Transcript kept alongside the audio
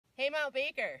Hey Mount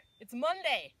Baker, it's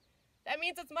Monday. That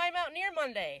means it's My Mountaineer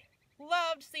Monday.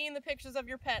 Loved seeing the pictures of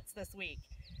your pets this week.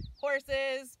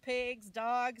 Horses, pigs,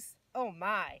 dogs, oh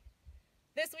my.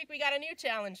 This week we got a new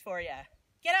challenge for you.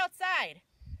 Get outside.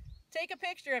 Take a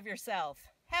picture of yourself.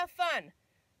 Have fun.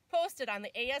 Post it on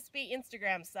the ASB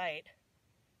Instagram site.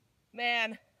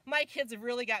 Man, my kids have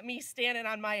really got me standing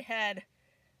on my head.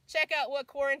 Check out what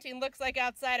quarantine looks like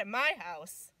outside at my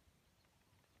house.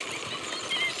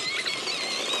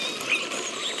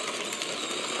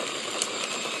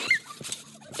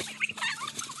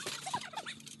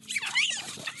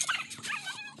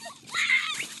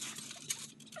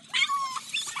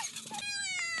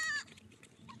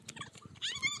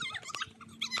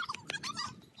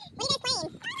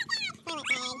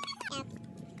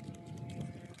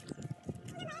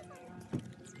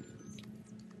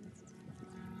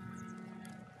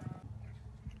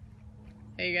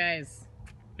 Hey guys,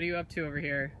 what are you up to over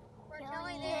here? We're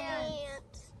killing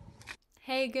ants.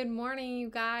 Hey, good morning,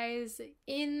 you guys.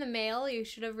 In the mail, you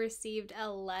should have received a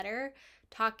letter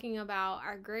talking about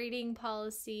our grading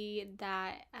policy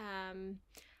that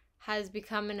has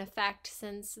become in effect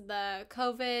since the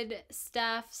COVID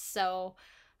stuff. So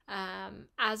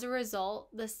as a result,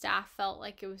 the staff felt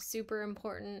like it was super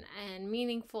important and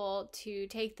meaningful to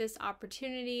take this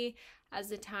opportunity as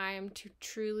a time to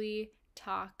truly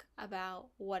talk about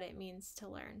what it means to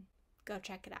learn. Go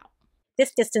check it out.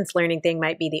 This distance learning thing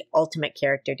might be the ultimate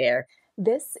character dare.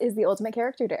 This is the ultimate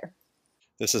character dare.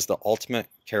 This is the ultimate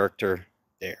character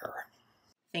dare.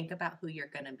 Think about who you're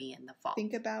going to be in the fall.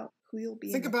 Think about who you'll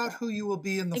be. Think about who you will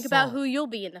be in the fall. Think about who you'll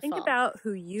be in the fall. Think about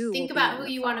who you Think about who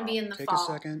you want to be in the fall. Take a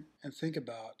second and think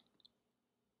about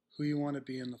who you want to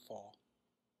be in the fall.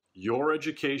 Your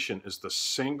education is the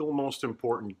single most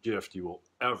important gift you will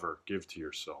ever give to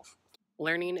yourself.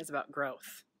 Learning is about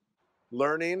growth.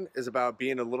 Learning is about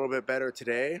being a little bit better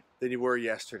today than you were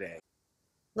yesterday.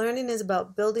 Learning is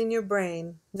about building your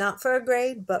brain, not for a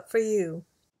grade, but for you.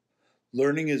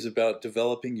 Learning is about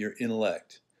developing your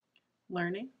intellect.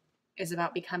 Learning is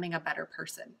about becoming a better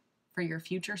person for your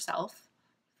future self,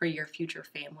 for your future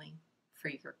family, for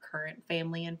your current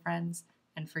family and friends,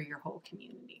 and for your whole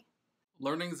community.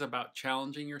 Learning is about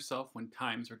challenging yourself when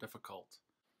times are difficult.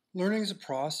 Learning is a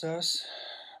process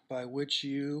by which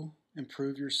you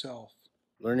improve yourself.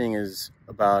 Learning is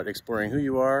about exploring who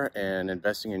you are and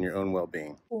investing in your own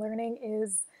well-being. Learning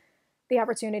is the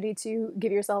opportunity to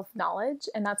give yourself knowledge,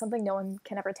 and that's something no one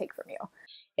can ever take from you.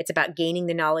 It's about gaining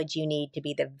the knowledge you need to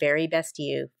be the very best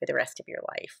you for the rest of your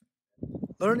life.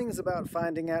 Learning is about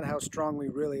finding out how strong we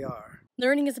really are.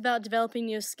 Learning is about developing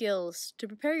new skills to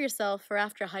prepare yourself for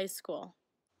after high school.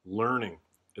 Learning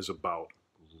is about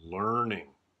learning.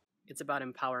 It's about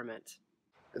empowerment.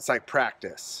 It's like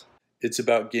practice. It's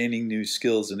about gaining new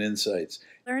skills and insights.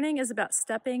 Learning is about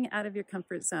stepping out of your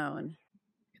comfort zone.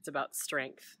 It's about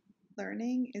strength.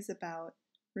 Learning is about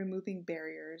removing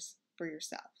barriers for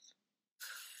yourself.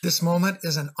 This moment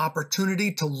is an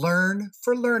opportunity to learn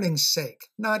for learning's sake,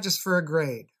 not just for a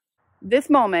grade. This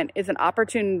moment is an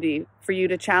opportunity for you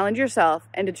to challenge yourself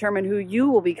and determine who you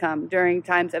will become during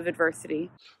times of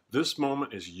adversity. This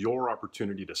moment is your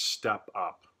opportunity to step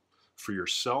up for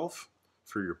yourself,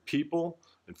 for your people,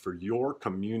 and for your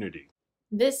community.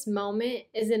 This moment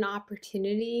is an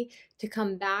opportunity to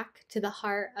come back to the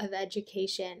heart of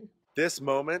education. This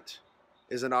moment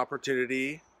is an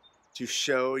opportunity to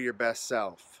show your best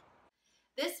self.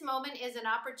 This moment is an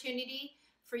opportunity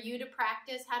for you to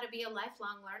practice how to be a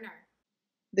lifelong learner.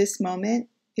 This moment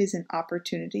is an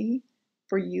opportunity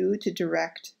for you to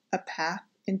direct a path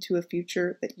into a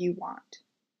future that you want.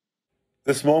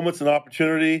 This moment's an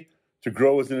opportunity to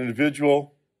grow as an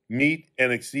individual, meet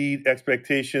and exceed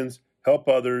expectations, help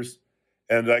others,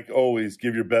 and like always,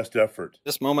 give your best effort.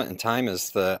 This moment in time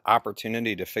is the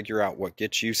opportunity to figure out what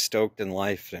gets you stoked in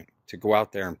life and to go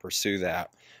out there and pursue that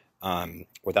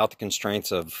without the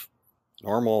constraints of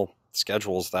normal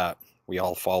schedules that we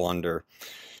all fall under.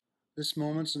 This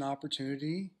moment's an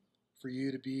opportunity for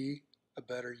you to be a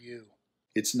better you.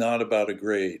 It's not about a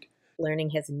grade.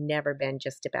 Learning has never been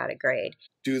just about a grade.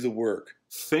 Do the work.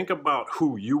 Think about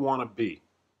who you want to be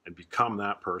and become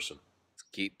that person.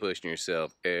 Keep pushing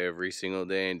yourself every single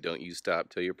day and don't you stop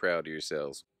till you're proud of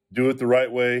yourselves. Do it the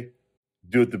right way.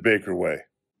 Do it the Baker way.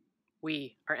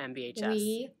 We are MBHS.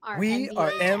 We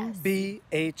are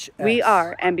MBHS. We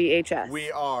are MBHS.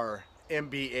 We are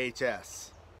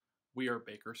MBHS. We are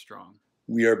Baker Strong.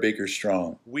 We are Baker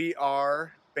Strong. We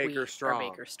are Baker We Strong. are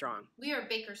Baker Strong. We are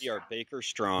Baker Strong. We are Baker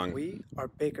Strong. We are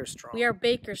Baker Strong. We are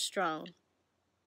Baker Strong.